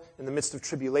turmoil, in the midst of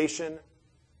tribulation.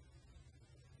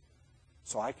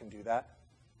 So I can do that.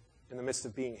 In the midst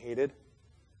of being hated,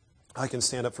 I can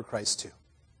stand up for Christ too.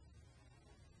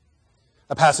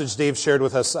 A passage Dave shared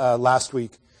with us last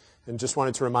week, and just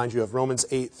wanted to remind you of, Romans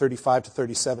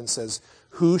 8:35-37 says,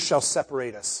 "Who shall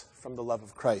separate us from the love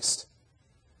of Christ?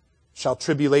 Shall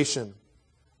tribulation,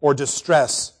 or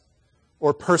distress,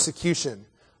 or persecution,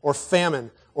 or famine,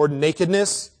 or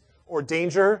nakedness, or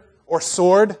danger, or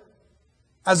sword?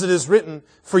 As it is written,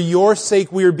 for your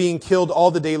sake we are being killed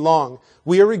all the day long.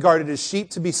 We are regarded as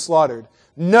sheep to be slaughtered.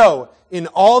 No, in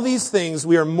all these things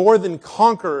we are more than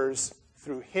conquerors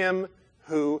through Him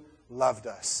who loved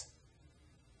us."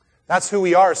 That's who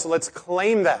we are, so let's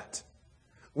claim that.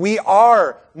 We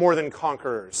are more than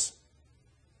conquerors.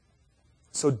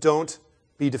 So don't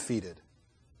be defeated.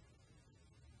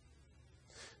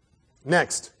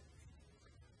 Next,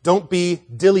 don't be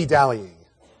dilly-dallying.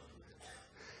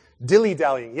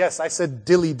 Dilly-dallying. Yes, I said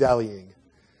dilly-dallying.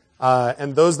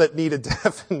 And those that need a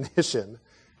definition,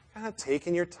 kind of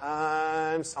taking your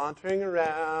time, sauntering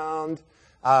around.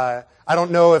 I don't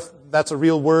know if that's a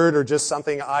real word or just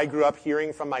something I grew up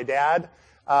hearing from my dad.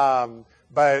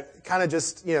 But kind of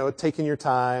just, taking your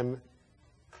time.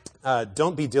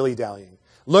 Don't be dilly-dallying.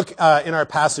 Look in our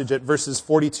passage at verses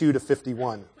 42 to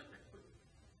 51.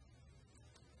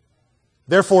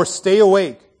 "Therefore stay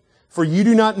awake, for you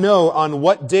do not know on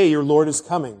what day your Lord is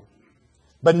coming.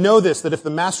 But know this, that if the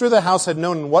master of the house had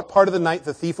known in what part of the night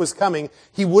the thief was coming,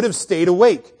 he would have stayed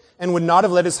awake and would not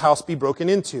have let his house be broken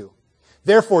into.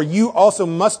 Therefore you also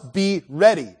must be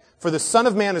ready, for the Son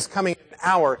of Man is coming at an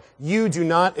hour you do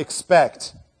not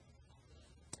expect."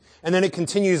 And then it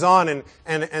continues on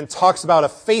and talks about a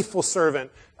faithful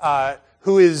servant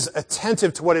who is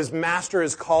attentive to what his master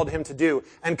has called him to do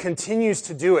and continues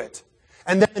to do it.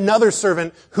 And then another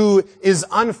servant who is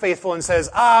unfaithful and says,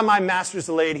 my master's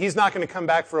delayed. He's not going to come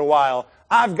back for a while.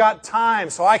 I've got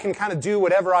time, so I can kind of do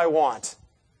whatever I want.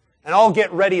 And I'll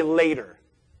get ready later.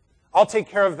 I'll take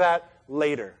care of that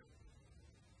later.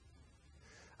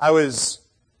 I was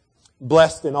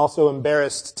blessed and also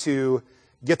embarrassed to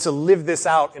get to live this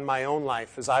out in my own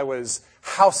life as I was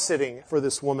house sitting for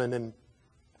this woman, and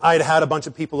I'd had a bunch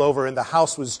of people over and the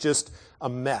house was just a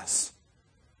mess.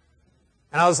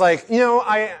 And I was like,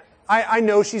 I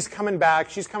know she's coming back.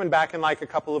 She's coming back in like a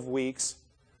couple of weeks.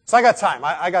 So I got time.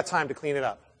 I got time to clean it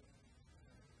up.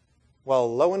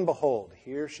 Well, lo and behold,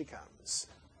 here she comes.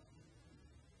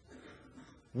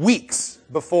 Weeks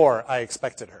before I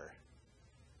expected her.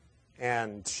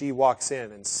 And she walks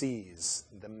in and sees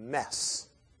the mess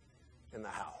in the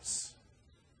house.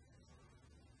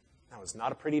 That was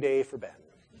not a pretty day for Ben.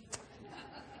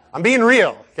 I'm being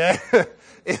real, okay?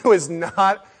 It was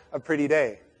not a pretty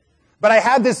day. But I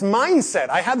had this mindset.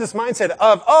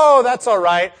 Of, that's all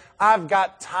right. I've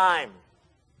got time.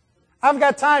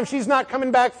 She's not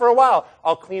coming back for a while.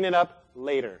 I'll clean it up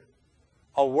later.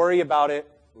 I'll worry about it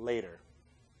later.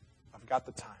 I've got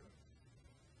the time.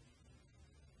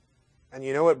 And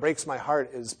you know what breaks my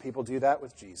heart is people do that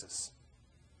with Jesus.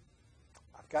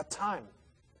 I've got time.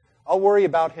 I'll worry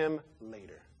about him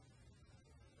later.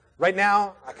 Right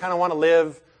now, I kind of want to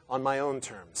live on my own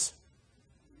terms.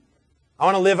 I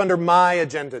want to live under my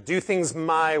agenda, do things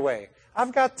my way.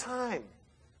 I've got time.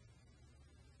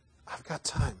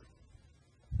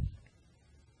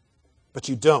 But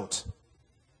you don't.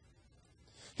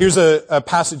 Here's a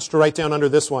passage to write down under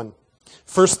this one.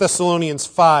 1 Thessalonians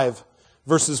 5,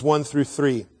 verses 1 through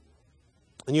 3.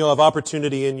 And you'll have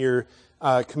opportunity in your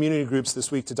community groups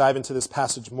this week to dive into this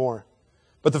passage more.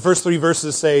 But the first 3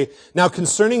 verses say, "Now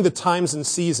concerning the times and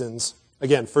seasons,"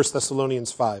 again, 1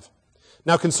 Thessalonians 5,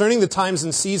 Now concerning the times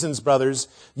and seasons, brothers,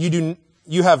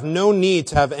 you have no need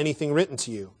to have anything written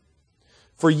to you.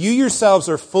 For you yourselves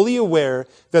are fully aware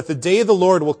that the day of the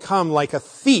Lord will come like a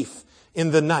thief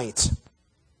in the night.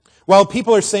 While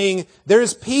people are saying, there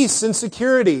is peace and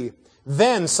security,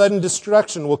 then sudden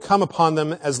destruction will come upon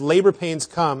them as labor pains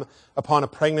come upon a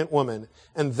pregnant woman,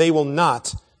 and they will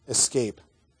not escape.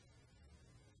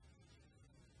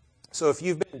 So if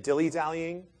you've been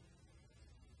dilly-dallying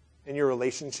in your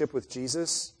relationship with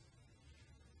Jesus,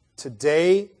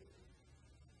 today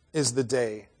is the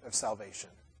day of salvation.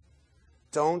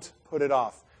 Don't put it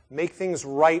off. Make things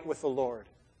right with the Lord.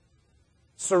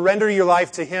 Surrender your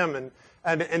life to Him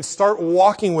and start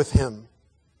walking with Him.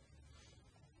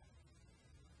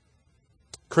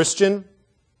 Christian,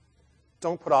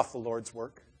 don't put off the Lord's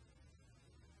work.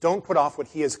 Don't put off what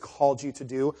He has called you to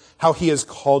do, how He has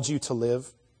called you to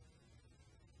live.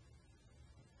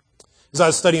 As I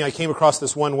was studying, I came across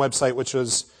this one website which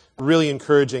was really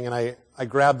encouraging, and I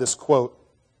grabbed this quote.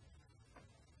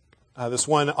 This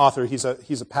one author, he's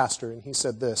a pastor, and he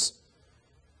said this: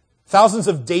 "Thousands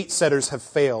of date setters have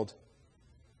failed,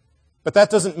 but that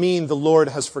doesn't mean the Lord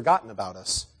has forgotten about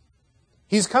us.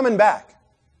 He's coming back.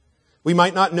 We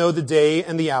might not know the day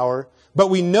and the hour,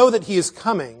 but we know that He is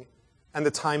coming and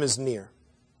the time is near.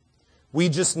 We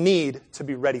just need to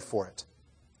be ready for it.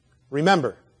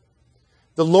 Remember,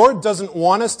 the Lord doesn't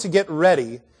want us to get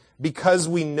ready because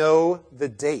we know the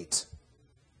date.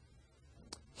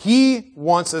 He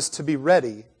wants us to be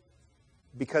ready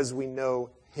because we know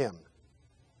Him.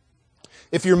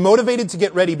 If you're motivated to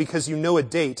get ready because you know a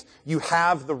date, you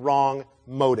have the wrong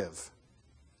motive.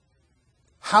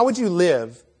 How would you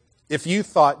live if you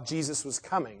thought Jesus was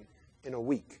coming in a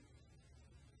week?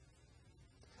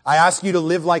 I ask you to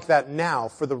live like that now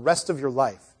for the rest of your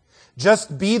life.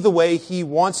 Just be the way He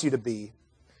wants you to be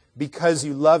because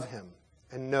you love Him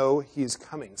and know He is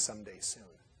coming someday soon.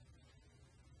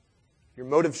 Your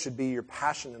motive should be your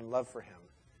passion and love for Him,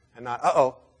 and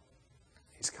not,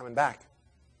 He's coming back.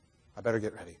 I better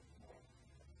get ready.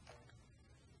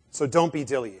 So don't be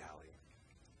dilly-dally.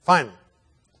 Finally,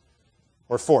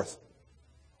 or fourth,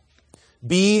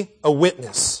 be a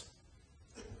witness.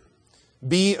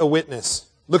 Be a witness.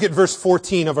 Look at verse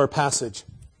 14 of our passage.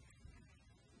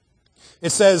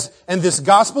 It says, "And this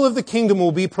gospel of the kingdom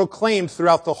will be proclaimed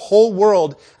throughout the whole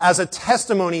world as a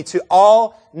testimony to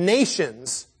all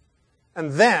nations,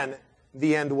 and then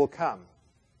the end will come."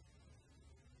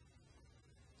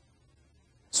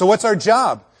 So what's our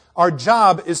job? Our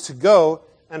job is to go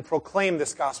and proclaim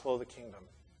this gospel of the kingdom.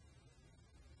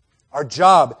 Our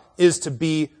job is to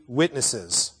be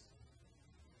witnesses.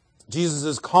 Jesus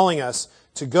is calling us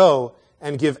to go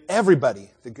and give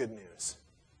everybody the good news.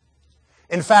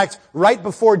 In fact, right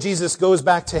before Jesus goes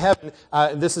back to heaven,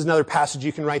 this is another passage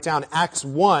you can write down, Acts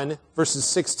 1, verses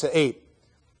 6 to 8.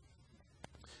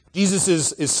 Jesus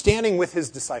is standing with His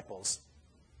disciples.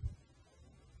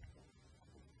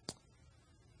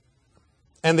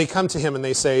 And they come to Him and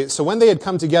they say, so when they had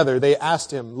come together, they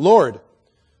asked Him, "Lord,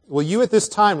 will you at this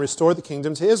time restore the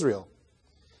kingdom to Israel?"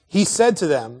 He said to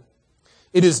them,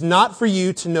 "It is not for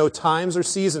you to know times or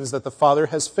seasons that the Father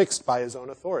has fixed by His own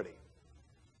authority."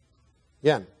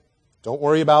 Again, don't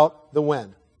worry about the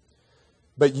when.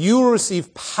 "But you will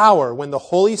receive power when the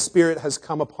Holy Spirit has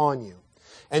come upon you.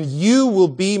 And you will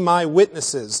be my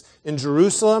witnesses in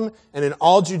Jerusalem and in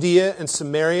all Judea and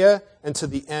Samaria and to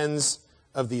the ends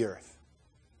of the earth."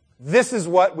 This is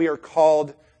what we are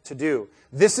called to do.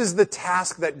 This is the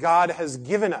task that God has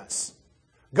given us.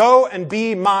 Go and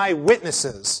be my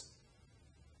witnesses.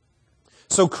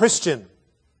 So Christian,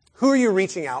 who are you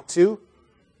reaching out to?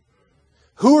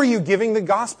 Who are you giving the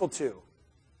gospel to?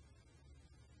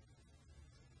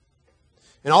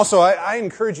 And also, I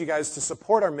encourage you guys to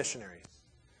support our missionaries.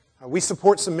 We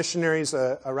support some missionaries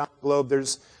around the globe.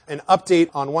 There's an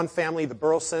update on one family, the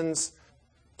Burlesons,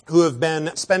 who have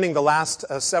been spending the last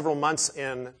several months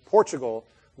in Portugal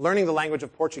learning the language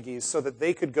of Portuguese so that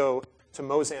they could go to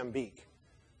Mozambique,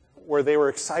 where they were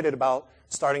excited about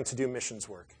starting to do missions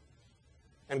work.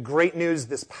 And great news,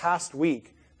 this past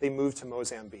week, they moved to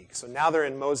Mozambique. So now they're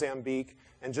in Mozambique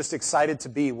and just excited to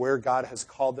be where God has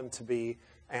called them to be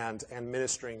and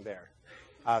ministering there.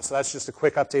 So that's just a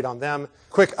quick update on them.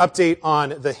 Quick update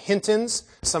on the Hintons.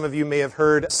 Some of you may have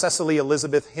heard Cecily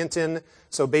Elizabeth Hinton.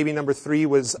 So baby number 3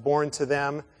 was born to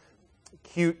them.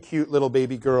 Cute, cute little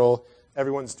baby girl.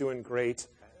 Everyone's doing great.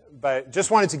 But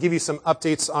just wanted to give you some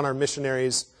updates on our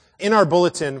missionaries. In our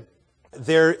bulletin,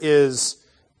 there is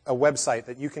a website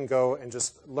that you can go and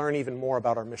just learn even more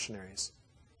about our missionaries.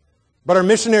 But our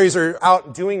missionaries are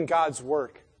out doing God's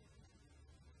work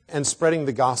and spreading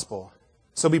the gospel.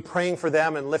 So be praying for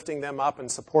them and lifting them up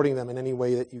and supporting them in any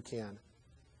way that you can.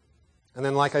 And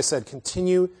then, like I said,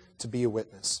 continue to be a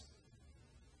witness.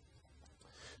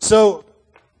 So,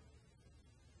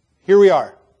 here we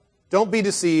are. Don't be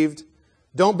deceived.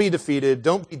 Don't be defeated.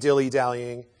 Don't be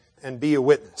dilly-dallying. And be a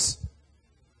witness.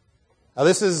 Now,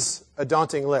 this is a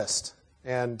daunting list.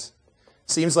 And it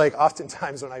seems like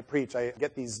oftentimes when I preach, I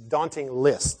get these daunting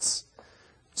lists.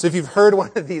 So if you've heard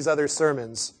one of these other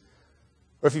sermons,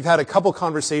 or if you've had a couple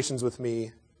conversations with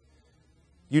me,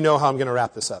 you know how I'm going to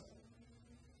wrap this up.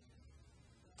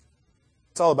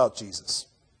 It's all about Jesus.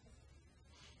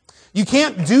 You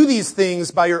can't do these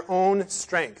things by your own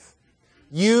strength.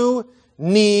 You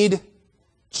need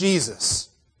Jesus.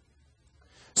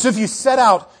 So if you set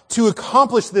out to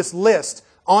accomplish this list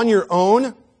on your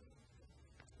own,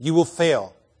 you will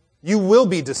fail. You will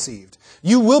be deceived.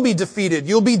 You will be defeated.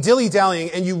 You'll be dilly-dallying,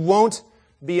 and you won't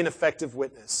be an effective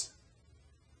witness.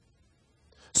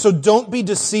 So don't be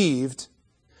deceived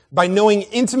by knowing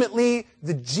intimately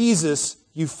the Jesus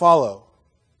you follow.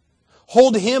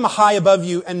 Hold him high above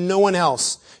you and no one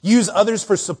else. Use others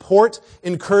for support,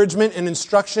 encouragement, and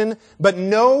instruction, but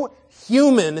no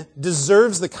human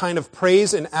deserves the kind of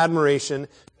praise and admiration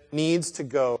that needs to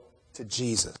go to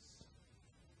Jesus.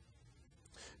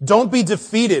 Don't be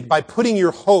defeated by putting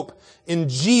your hope in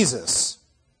Jesus.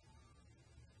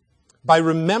 By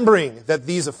remembering that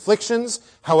these afflictions,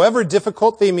 however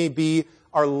difficult they may be,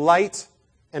 are light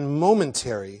and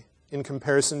momentary in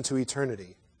comparison to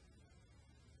eternity.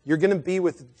 You're going to be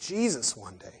with Jesus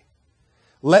one day.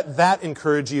 Let that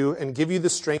encourage you and give you the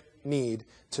strength you need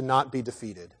to not be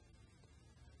defeated.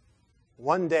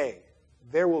 One day,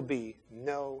 there will be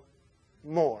no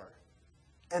more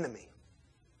enemy.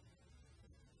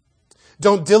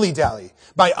 Don't dilly-dally.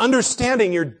 By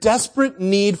understanding your desperate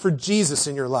need for Jesus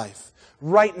in your life,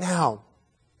 right now,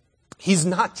 he's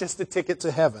not just a ticket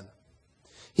to heaven.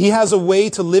 He has a way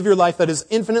to live your life that is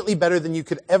infinitely better than you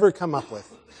could ever come up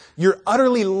with. You're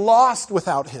utterly lost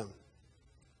without him.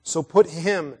 So put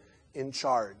him in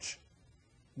charge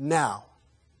now.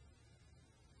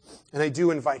 And I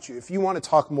do invite you, if you want to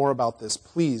talk more about this,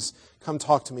 please come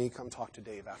talk to me, come talk to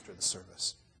Dave after the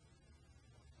service.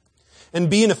 And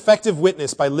be an effective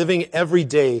witness by living every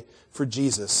day for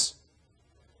Jesus.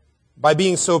 By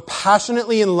being so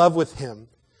passionately in love with him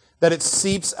that it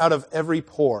seeps out of every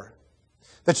pore.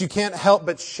 That you can't help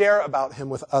but share about him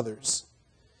with others.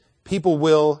 People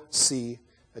will see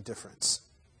a difference.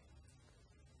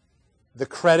 The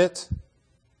credit,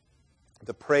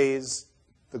 the praise,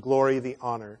 the glory, the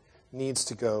honor needs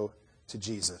to go to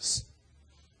Jesus.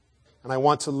 And I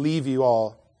want to leave you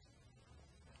all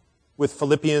with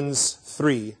Philippians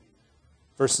 3,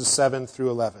 verses 7 through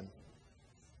 11.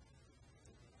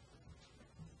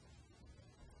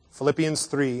 Philippians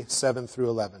 3, 7 through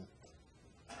 11.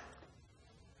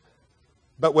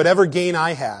 But whatever gain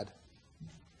I had,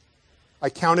 I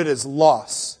counted as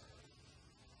loss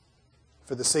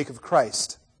for the sake of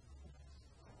Christ.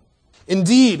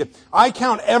 Indeed, I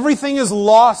count everything as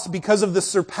loss because of the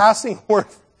surpassing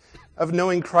worth of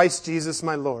knowing Christ Jesus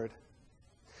my Lord.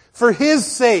 For his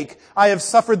sake, I have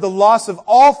suffered the loss of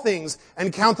all things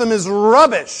and count them as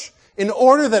rubbish in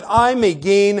order that I may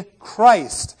gain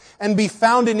Christ and be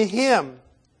found in him,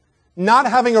 not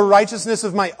having a righteousness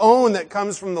of my own that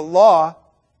comes from the law,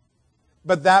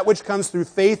 but that which comes through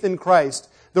faith in Christ,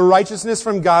 the righteousness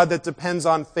from God that depends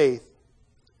on faith,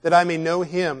 that I may know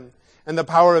him and the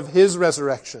power of his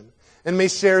resurrection, and may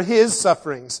share his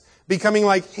sufferings, becoming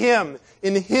like him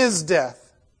in his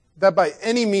death, that by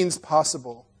any means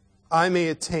possible I may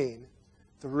attain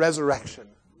the resurrection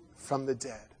from the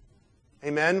dead.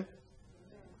 Amen?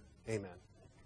 Amen.